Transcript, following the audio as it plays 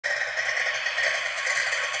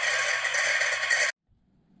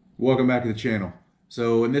Welcome back to the channel.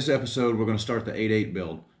 So in this episode, we're going to start the 8/8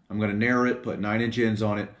 build. I'm going to narrow it, put 9-inch ends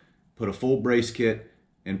on it, put a full brace kit,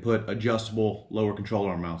 and put adjustable lower control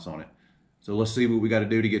arm mounts on it. So let's see what we got to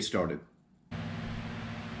do to get started.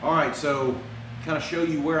 All right, so kind of show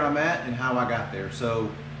you where I'm at and how I got there. So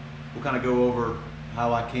we'll kind of go over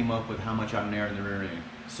how I came up with how much I'm narrowing the rear end.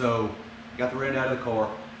 So got the rear end out of the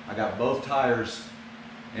car. I got both tires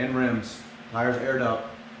and rims, tires aired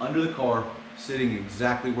up under the car, sitting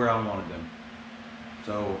exactly where I wanted them.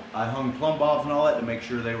 So I hung plumb bobs and all that to make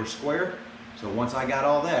sure they were square. So once I got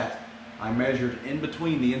all that, I measured in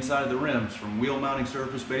between the inside of the rims from wheel mounting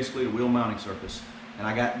surface basically to wheel mounting surface, and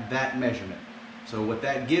I got that measurement. So what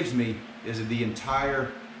that gives me is the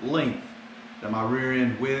entire length that my rear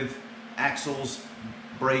end with axles,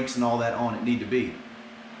 brakes, and all that on it need to be.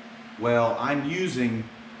 Well, I'm using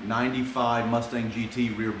 95 Mustang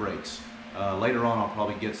GT rear brakes. Later on I'll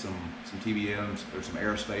probably get some TBMs or some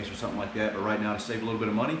aerospace or something like that, but right now, to save a little bit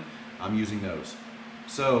of money, I'm using those.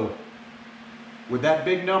 So with that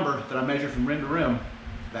big number that I measured from rim to rim,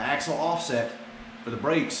 the axle offset for the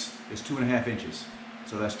brakes is 2.5 inches.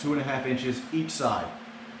 So that's 2.5 inches each side.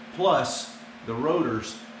 Plus the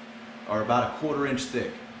rotors are about 1/4 inch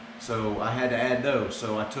thick. So I had to add those.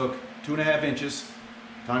 So I took 2.5 inches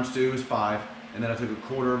times 2 is 5, and then I took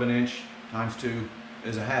 1/4 inch times 2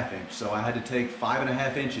 is 1/2 inch. So I had to take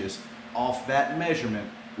 5.5 inches off that measurement,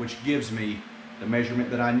 which gives me the measurement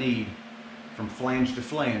that I need from flange to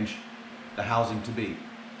flange the housing to be.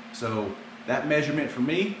 So that measurement for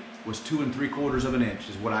me was 2 3/4 inch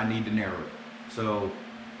is what I need to narrow it. So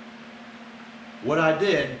what I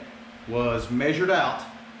did was measured out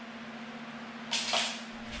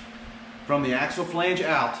from the axle flange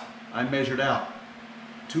out. I measured out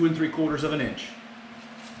 2 3/4 inch.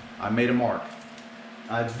 I made a mark.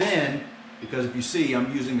 I then, because if you see,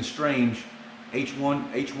 I'm using the strange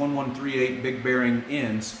H1138 big bearing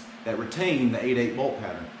ends that retain the 8/8 bolt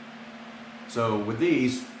pattern. So with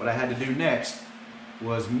these, what I had to do next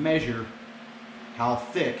was measure how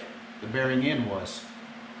thick the bearing end was.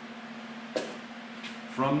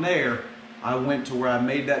 From there, I went to where I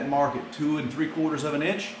made that mark at 2 3/4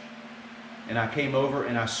 inch, and I came over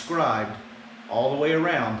and I scribed all the way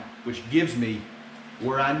around, which gives me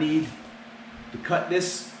where I need to cut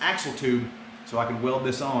this axle tube so I can weld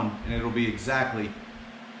this on, and it'll be exactly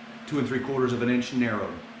 2 3/4 inch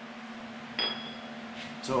narrowed.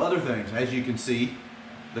 So other things, as you can see,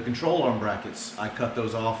 the control arm brackets, I cut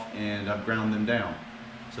those off and I've ground them down.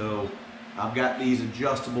 So I've got these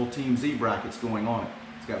adjustable Team Z brackets going on it.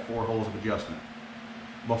 It's got 4 holes of adjustment.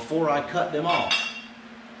 Before I cut them off,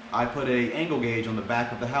 I put a angle gauge on the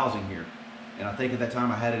back of the housing here. And I think at that time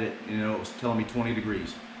I had it at, it was telling me 20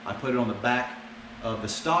 degrees. I put it on the back of the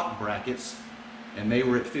stock brackets and they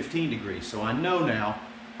were at 15 degrees. So I know now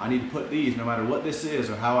I need to put these, no matter what this is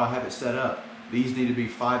or how I have it set up, these need to be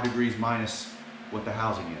 5 degrees minus what the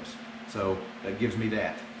housing is. So that gives me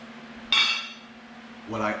that.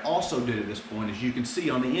 What I also did at this point, as you can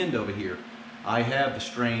see on the end over here, I have the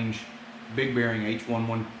strange big bearing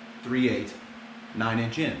H1138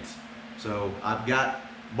 9-inch ends. So I've got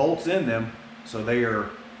bolts in them, so they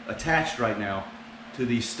are attached right now to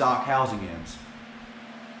these stock housing ends.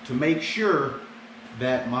 To make sure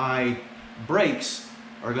that my brakes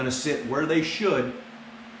are going to sit where they should,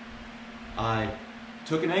 I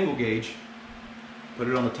took an angle gauge, put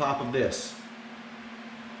it on the top of this,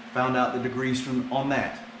 found out the degrees on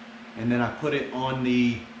that, and then I put it on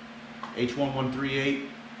the H1138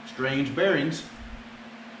 strange bearings,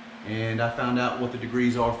 and I found out what the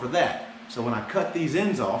degrees are for that. So when I cut these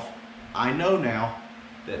ends off, I know now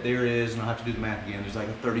that there is, and I'll have to do the math again, there's like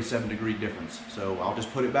a 37-degree difference. So I'll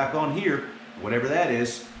just put it back on here, whatever that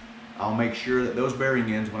is. I'll make sure that those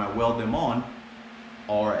bearing ends, when I weld them on,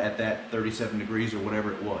 are at that 37 degrees or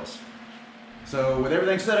whatever it was. So with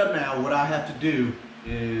everything set up now, what I have to do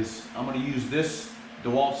is I'm going to use this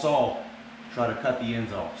DeWalt saw to try to cut the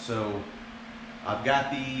ends off. So I've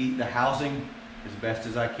got the housing as best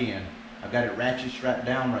as I can. I've got it ratchet strapped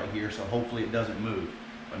down right here, so hopefully it doesn't move.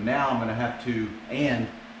 But now I'm going to have to, and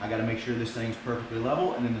I got to make sure this thing's perfectly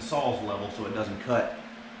level and then the saw's level so it doesn't cut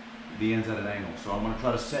the ends at an angle. So I'm going to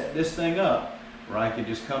try to set this thing up where I can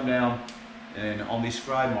just come down and on these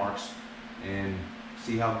scribe marks and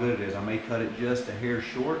see how good it is. I may cut it just a hair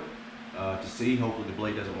short to see. Hopefully the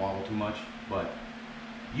blade doesn't wobble too much, but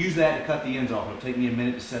use that to cut the ends off. It'll take me a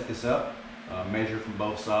minute to set this up, measure from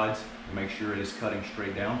both sides to make sure it is cutting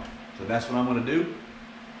straight down. So that's what I'm going to do,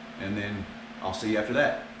 and then I'll see you after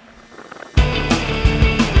that.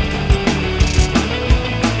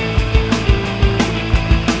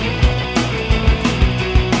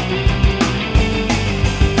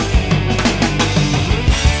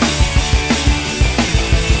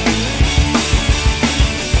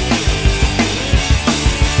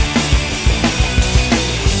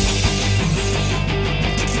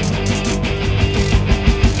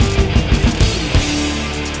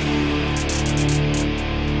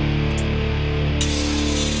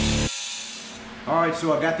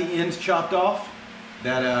 so I got the ends chopped off.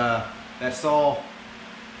 That saw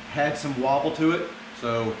had some wobble to it,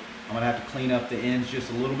 so I'm gonna have to clean up the ends just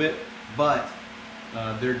a little bit, but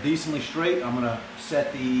they're decently straight. I'm gonna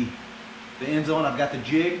set the ends on. I've got the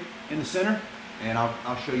jig in the center, and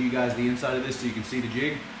I'll show you guys the inside of this so you can see the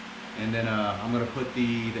jig, and then I'm gonna put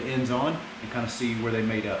the ends on and kind of see where they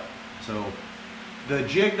made up. So the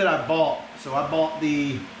jig that I bought, so I bought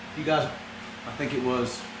you guys, I think it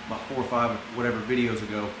was about 4 or 5 whatever videos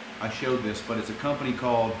ago, I showed this, but it's a company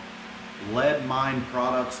called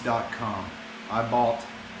leadmineproducts.com.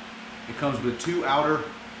 It comes with 2 outer,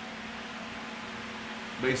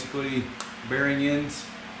 basically bearing ends,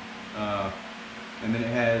 and then it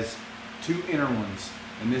has 2 inner ones,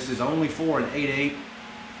 and this is only for an 8/8,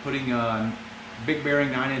 putting big bearing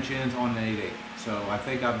 9-inch ends on an 8/8. So I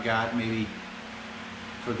think I've got maybe,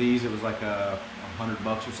 for these it was like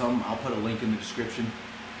 $100 or something. I'll put a link in the description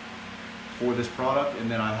for this product, and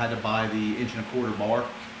then I had to buy the 1¼ bar.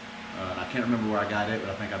 I can't remember where I got it, but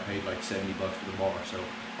I think I paid like $70 for the bar. So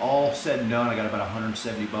all said and done, I got about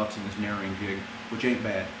 $170 in this narrowing jig, which ain't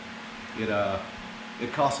bad.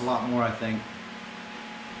 It costs a lot more, I think,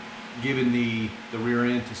 giving the rear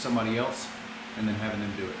end to somebody else and then having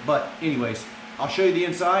them do it. But anyways, I'll show you the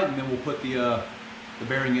inside, and then we'll put the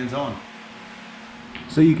bearing ends on.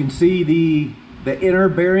 So you can see the inner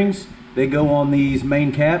bearings, they go on these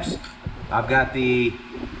main caps. I've got the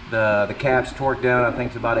caps torqued down, I think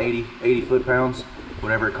it's about 80 foot-pounds,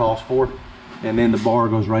 whatever it calls for. And then the bar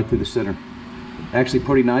goes right through the center. Actually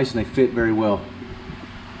pretty nice, and they fit very well.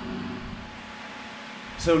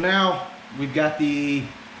 So now we just got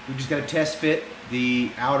to test fit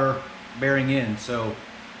the outer bearing end. So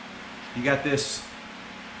you got this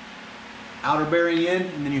outer bearing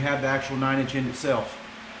end, and then you have the actual 9-inch end itself.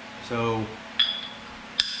 So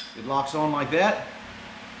it locks on like that,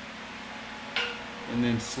 and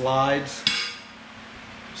then slides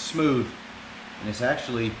smooth. And it's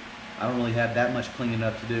actually, I don't really have that much cleaning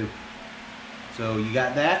up to do. So you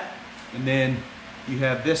got that, and then you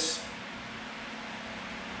have this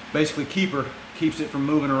basically keeper, keeps it from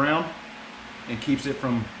moving around and keeps it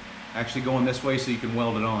from actually going this way so you can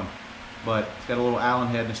weld it on. But it's got a little Allen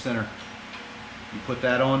head in the center. You put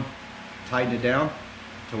that on, tighten it down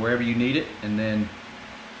to wherever you need it, and then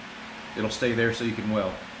it'll stay there so you can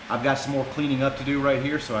weld. I've got some more cleaning up to do right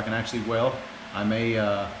here so I can actually weld. I may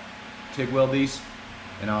TIG weld these,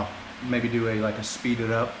 and I'll maybe do a speed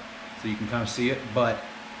it up so you can kind of see it. But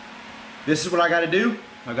this is what I got to do.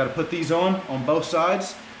 I got to put these on both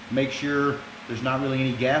sides, make sure there's not really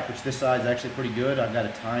any gap, which this side is actually pretty good. I've got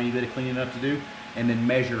a tiny bit of cleaning up to do, and then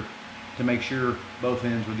measure to make sure both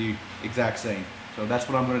ends were the exact same. So that's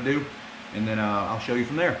what I'm going to do, and then I'll show you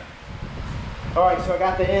from there. All right, so I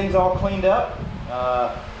got the ends all cleaned up.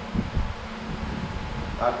 I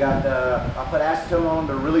put acetone on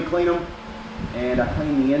them to really clean them, and I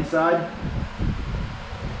cleaned the inside.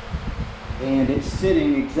 And it's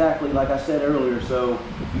sitting exactly like I said earlier. So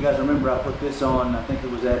you guys remember I put this on, I think it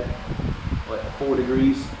was at, what, 4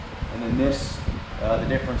 degrees, and then this, the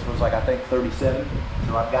difference was like, I think 37.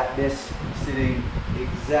 So I've got this sitting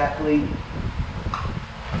exactly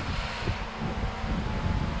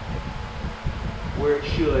where it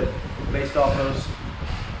should, based off those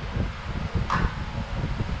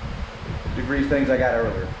degrees things I got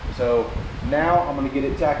earlier. So now I'm going to get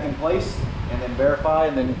it tacked in place and then verify,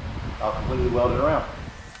 and then I'll completely weld it around.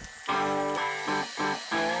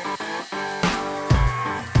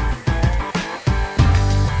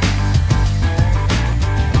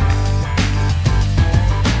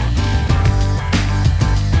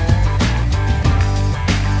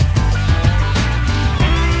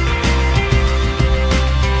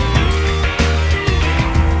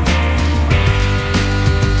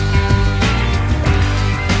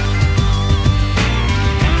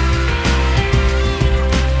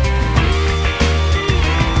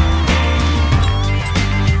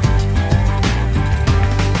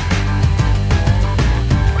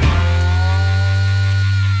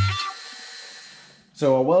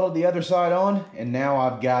 So I welded the other side on, and now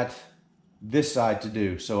I've got this side to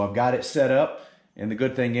do. So I've got it set up, and the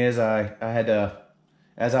good thing is I had to,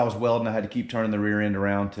 as I was welding, I had to keep turning the rear end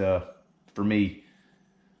around for me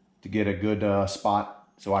to get a good spot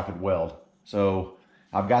so I could weld. So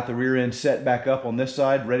I've got the rear end set back up on this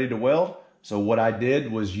side, ready to weld. So what I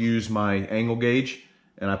did was use my angle gauge,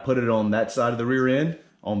 and I put it on that side of the rear end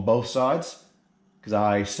on both sides, because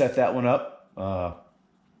I set that one up, I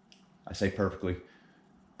say perfectly,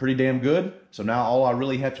 pretty damn good. So now all I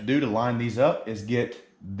really have to do to line these up is get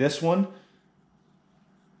this one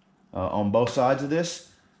on both sides of this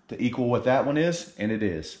to equal what that one is, and it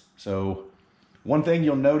is. So One thing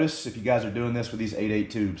you'll notice if you guys are doing this with these 8/8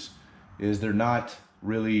 tubes is they're not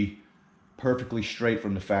really perfectly straight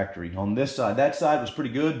from the factory. On this side, that side was pretty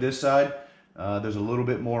good. This side, there's a little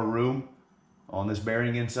bit more room on this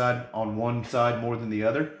bearing inside, on one side more than the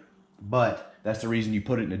other, but that's the reason you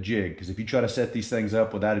put it in a jig, because if you try to set these things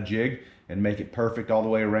up without a jig and make it perfect all the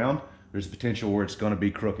way around, there's potential where it's going to be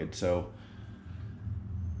crooked. So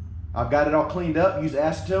I've got it all cleaned up, used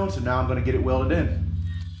acetone, so now I'm going to get it welded in.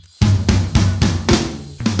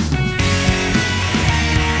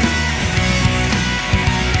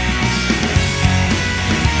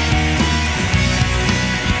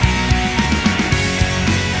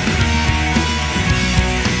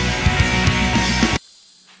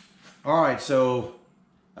 Alright, so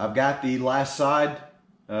I've got the last side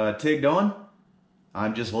tigged on.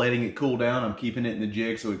 I'm just letting it cool down. I'm keeping it in the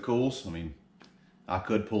jig so it cools. I mean, I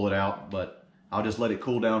could pull it out, but I'll just let it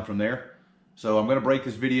cool down from there. So I'm going to break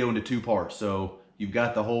this video into two parts. So you've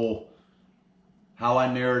got the whole, how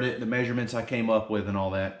I narrowed it, the measurements I came up with and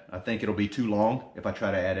all that. I think it'll be too long if I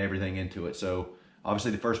try to add everything into it. So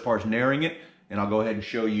obviously the first part's narrowing it, and I'll go ahead and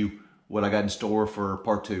show you what I got in store for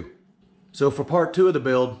part two. So for part two of the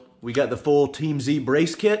build, we got the full Team Z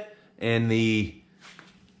brace kit and the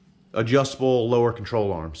adjustable lower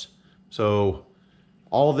control arms. So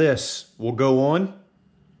all this will go on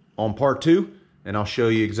part two, and I'll show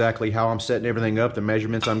you exactly how I'm setting everything up, the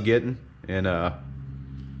measurements I'm getting, and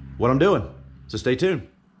what I'm doing. So stay tuned.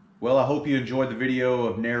 Well, I hope you enjoyed the video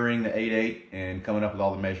of narrowing the 8/8 and coming up with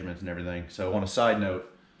all the measurements and everything. So on a side note,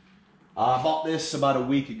 I bought this about a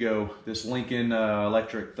week ago, this Lincoln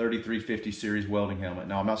Electric 3350 series welding helmet.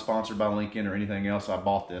 Now, I'm not sponsored by Lincoln or anything else. I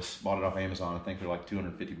bought it off Amazon. I think they're like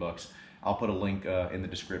 250 bucks. I'll put a link in the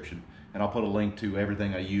description, and I'll put a link to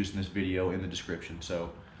everything I used in this video in the description.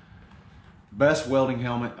 So, best welding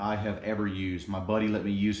helmet I have ever used. My buddy let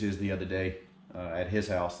me use his the other day at his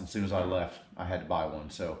house, and as soon as I left, I had to buy one.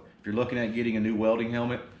 So, if you're looking at getting a new welding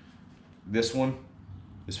helmet, this one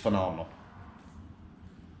is phenomenal.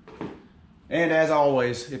 And as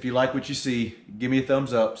always, if you like what you see, give me a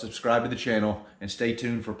thumbs up, subscribe to the channel, and stay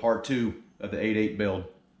tuned for part two of the 8/8 build.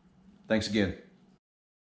 Thanks again.